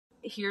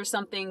here's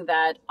something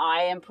that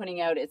I am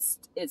putting out. It's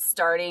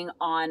starting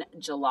on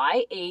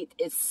July 8th.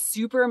 It's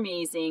super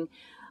amazing.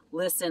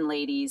 Listen,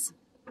 ladies,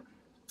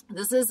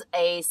 this is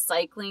a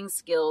cycling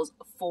skills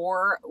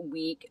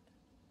 4-week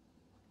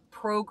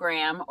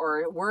program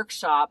or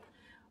workshop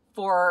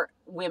for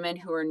women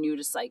who are new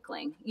to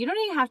cycling. You don't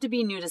even have to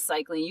be new to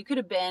cycling. You could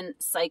have been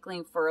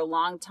cycling for a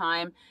long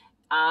time.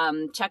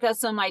 Check out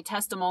some of my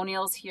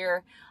testimonials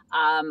here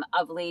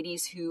of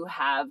ladies who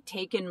have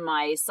taken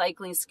my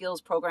cycling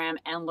skills program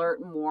and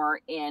learned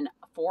more in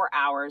 4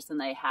 hours than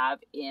they have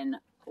in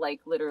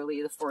like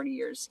literally the 40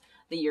 years,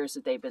 the years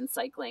that they've been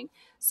cycling.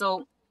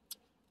 So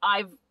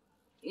I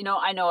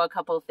know a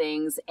couple of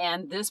things,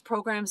 and this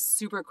program's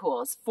super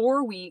cool. It's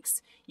 4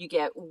 weeks. You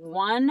get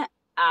one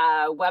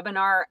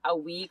webinar a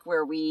week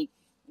where we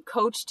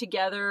coach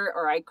together,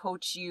 or I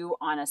coach you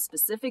on a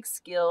specific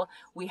skill.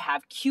 We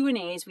have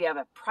Q&As. We have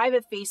a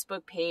private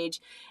Facebook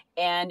page,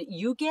 and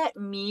you get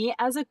me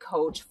as a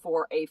coach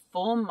for a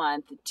full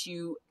month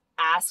to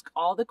ask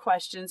all the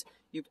questions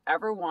you've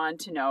ever wanted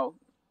to know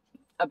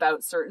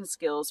about certain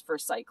skills for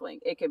cycling.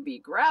 It can be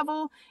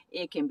gravel,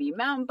 it can be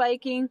mountain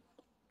biking,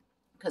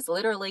 because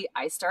literally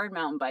I started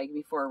mountain biking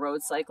before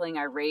road cycling.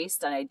 I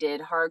raced and I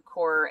did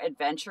hardcore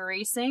adventure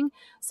racing,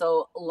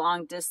 so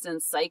long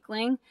distance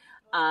cycling.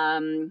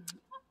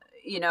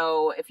 You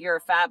know, if you're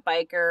a fat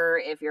biker,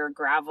 if you're a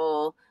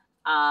gravel,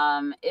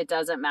 it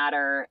doesn't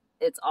matter.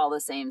 It's all the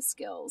same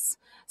skills.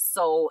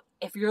 So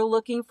if you're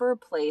looking for a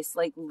place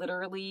like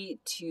literally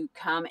to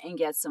come and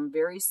get some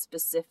very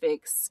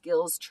specific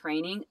skills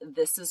training,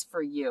 this is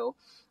for you.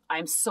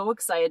 I'm so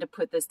excited to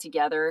put this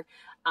together.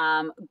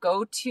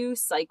 Go to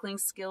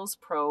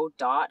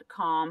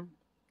cyclingskillspro.com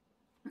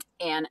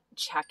and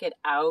check it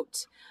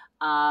out.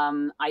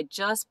 I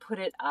just put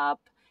it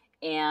up,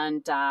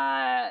 and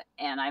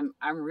I'm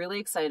really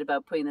excited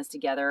about putting this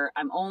together.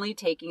 I'm only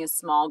taking a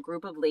small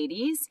group of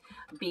ladies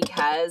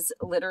because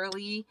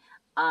literally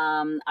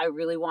I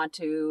really want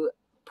to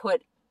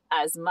put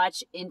as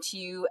much into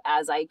you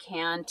as I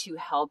can to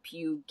help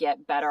you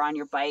get better on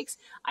your bikes.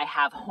 I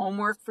have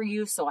homework for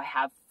you, so I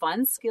have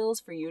fun skills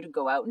for you to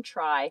go out and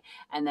try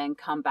and then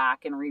come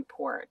back and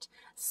report.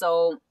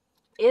 So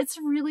it's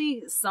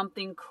really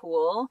something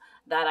cool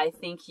that I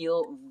think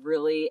you'll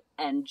really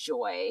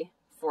enjoy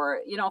for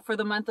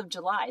the month of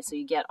July. So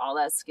you get all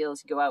that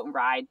skills, you go out and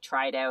ride,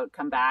 try it out,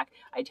 come back.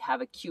 I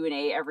have a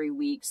Q&A every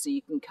week, so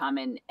you can come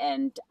in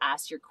and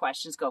ask your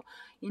questions, go,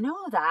 you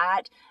know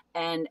that,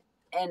 and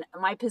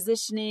my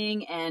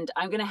positioning, and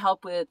I'm going to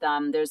help with,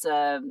 there's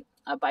a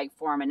bike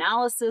form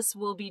analysis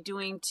we'll be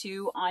doing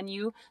too on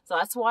you. So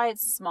that's why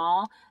it's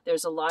small.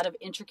 There's a lot of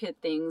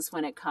intricate things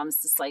when it comes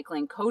to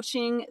cycling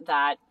coaching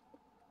that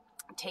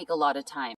take a lot of time.